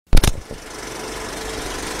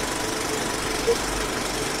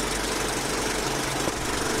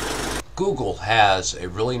Google has a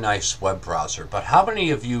really nice web browser, but how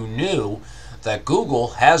many of you knew that Google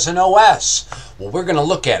has an OS? Well, we're going to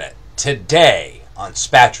look at it today on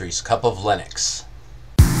Spatry's Cup of Linux.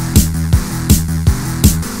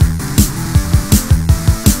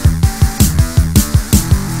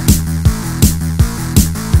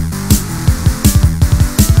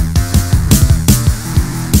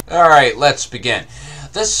 Alright, let's begin.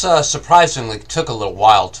 This surprisingly took a little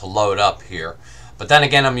while to load up here, but then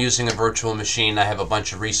again I'm using a virtual machine. I have a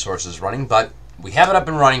bunch of resources running, but we have it up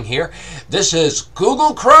and running here. This is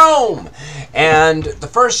Google Chrome, and the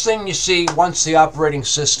first thing you see once the operating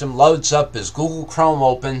system loads up is Google Chrome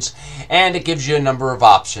opens, and it gives you a number of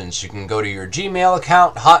options. You can go to your Gmail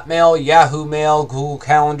account, Hotmail, Yahoo Mail, Google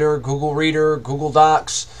Calendar, Google Reader, Google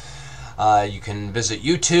Docs. You can visit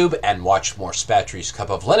YouTube and watch more Spatry's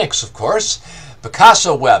Cup of Linux, of course.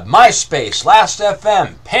 Picasso Web, MySpace,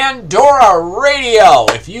 Last.fm, Pandora Radio.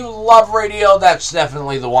 If you love radio, that's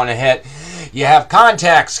definitely the one to hit. You have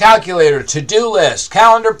contacts, calculator, to-do list,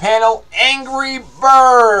 calendar panel, Angry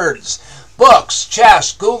Birds, books,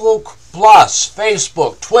 chess, Google Plus,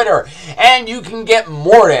 Facebook, Twitter, and you can get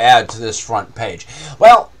more to add to this front page.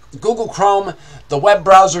 Well, Google Chrome, the web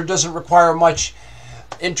browser, doesn't require much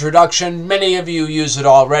introduction. Many of you use it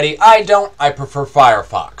already. I don't. I prefer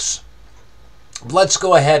Firefox. Let's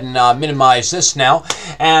go ahead and minimize this now,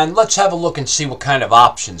 and let's have a look and see what kind of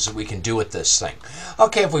options that we can do with this thing.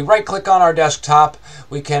 Okay, if we right click on our desktop,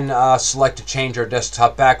 we can select to change our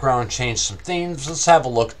desktop background, change some themes. Let's have a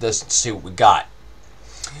look at this and see what we got.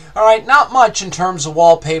 Alright, not much in terms of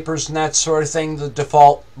wallpapers and that sort of thing. The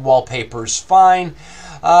default wallpaper is fine.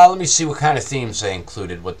 Let me see what kind of themes they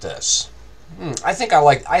included with this. I think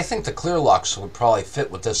the Clear Lux would probably fit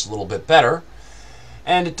with this a little bit better,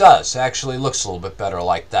 and it does. It actually looks a little bit better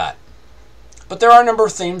like that. But there are a number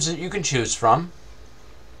of themes that you can choose from.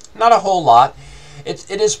 Not a whole lot. It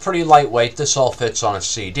is pretty lightweight. This all fits on a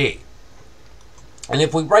CD. And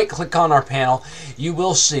if we right click on our panel, you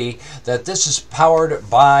will see that this is powered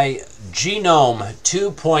by GNOME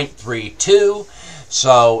 2.32.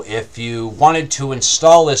 So if you wanted to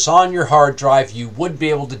install this on your hard drive, you would be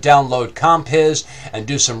able to download Compiz and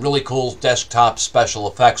do some really cool desktop special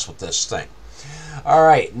effects with this thing.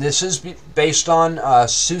 Alright, this is based on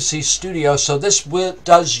SUSE Studio, so this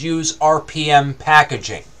does use RPM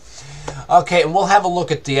packaging. Okay, and we'll have a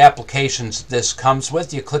look at the applications this comes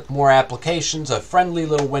with. You click more applications, a friendly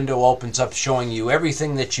little window opens up showing you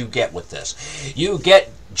everything that you get with this. You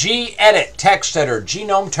get Gedit, text editor,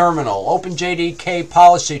 GNOME terminal, OpenJDK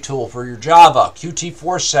policy tool for your Java,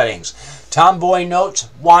 Qt4 settings, Tomboy notes,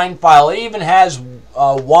 wine file. It even has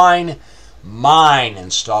Wine Mine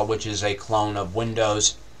installed, which is a clone of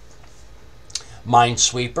Windows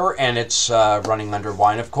Minesweeper, and it's running under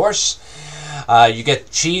Wine, of course. You get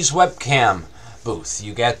Cheese Webcam Booth.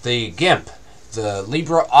 You get the GIMP, the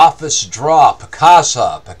LibreOffice Draw,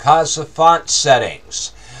 Picasa font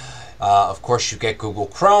settings. Of course, you get Google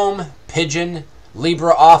Chrome, Pigeon,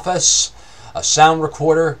 LibreOffice, a sound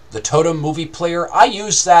recorder, the Totem movie player. I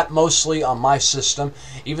use that mostly on my system.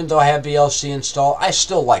 Even though I have VLC installed, I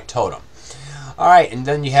still like Totem. Alright, and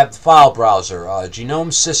then you have the file browser,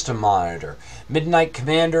 GNOME System Monitor, Midnight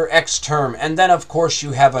Commander, Xterm, and then of course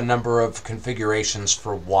you have a number of configurations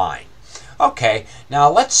for Wine. Okay, now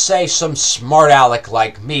let's say some smart aleck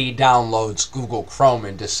like me downloads Google Chrome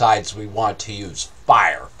and decides we want to use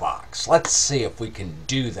Firefox. Let's see if we can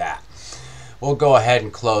do that. We'll go ahead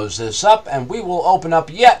and close this up, and we will open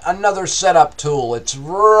up yet another setup tool. It's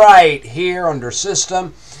right here under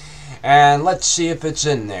System, and let's see if it's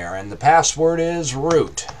in there. And the password is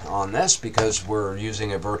root on this because we're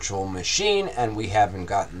using a virtual machine and we haven't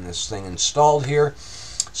gotten this thing installed here.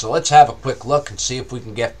 So let's have a quick look and see if we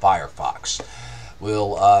can get Firefox.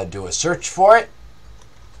 We'll do a search for it.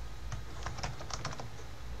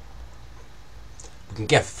 We can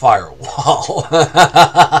get Firewall.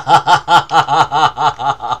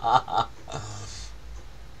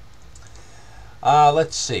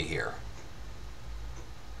 Let's see here.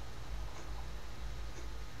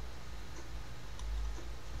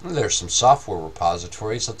 There's some software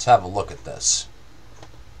repositories. Let's have a look at this.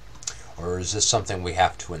 Or is this something we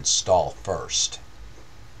have to install first?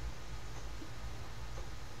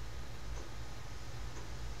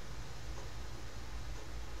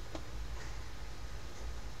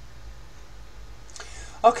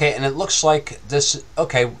 Okay, and it looks like this.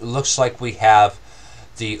 Okay, it looks like we have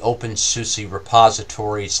the OpenSUSE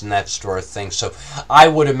repositories and that sort of thing. So I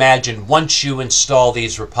would imagine once you install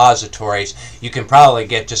these repositories, you can probably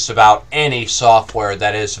get just about any software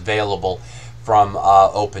that is available from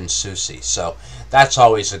OpenSUSE. So that's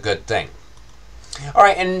always a good thing. All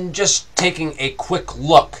right, and just taking a quick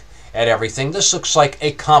look at everything, this looks like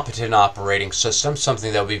a competent operating system,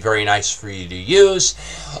 something that would be very nice for you to use.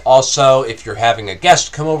 Also, if you're having a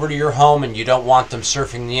guest come over to your home and you don't want them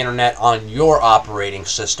surfing the internet on your operating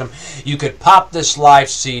system, you could pop this live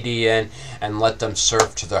CD in and let them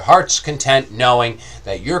surf to their heart's content, knowing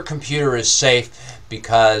that your computer is safe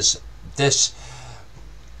because this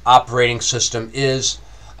operating system is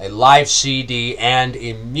a live CD and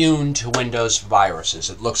immune to Windows viruses.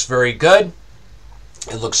 It looks very good.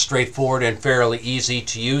 It looks straightforward and fairly easy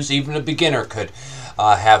to use. Even a beginner could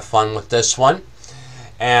have fun with this one.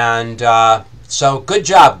 And so good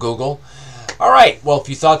job, Google. All right, well, if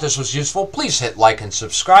you thought this was useful, please hit like and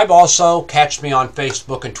subscribe. Also, catch me on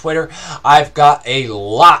Facebook and Twitter. I've got a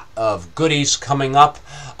lot of goodies coming up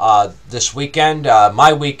this weekend.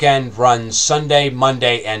 My weekend runs Sunday,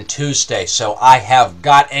 Monday, and Tuesday, so I have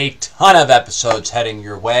got a ton of episodes heading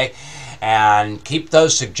your way. And keep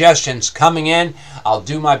those suggestions coming in. I'll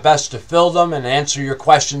do my best to fill them and answer your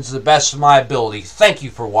questions to the best of my ability. Thank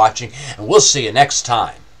you for watching, and we'll see you next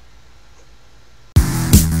time.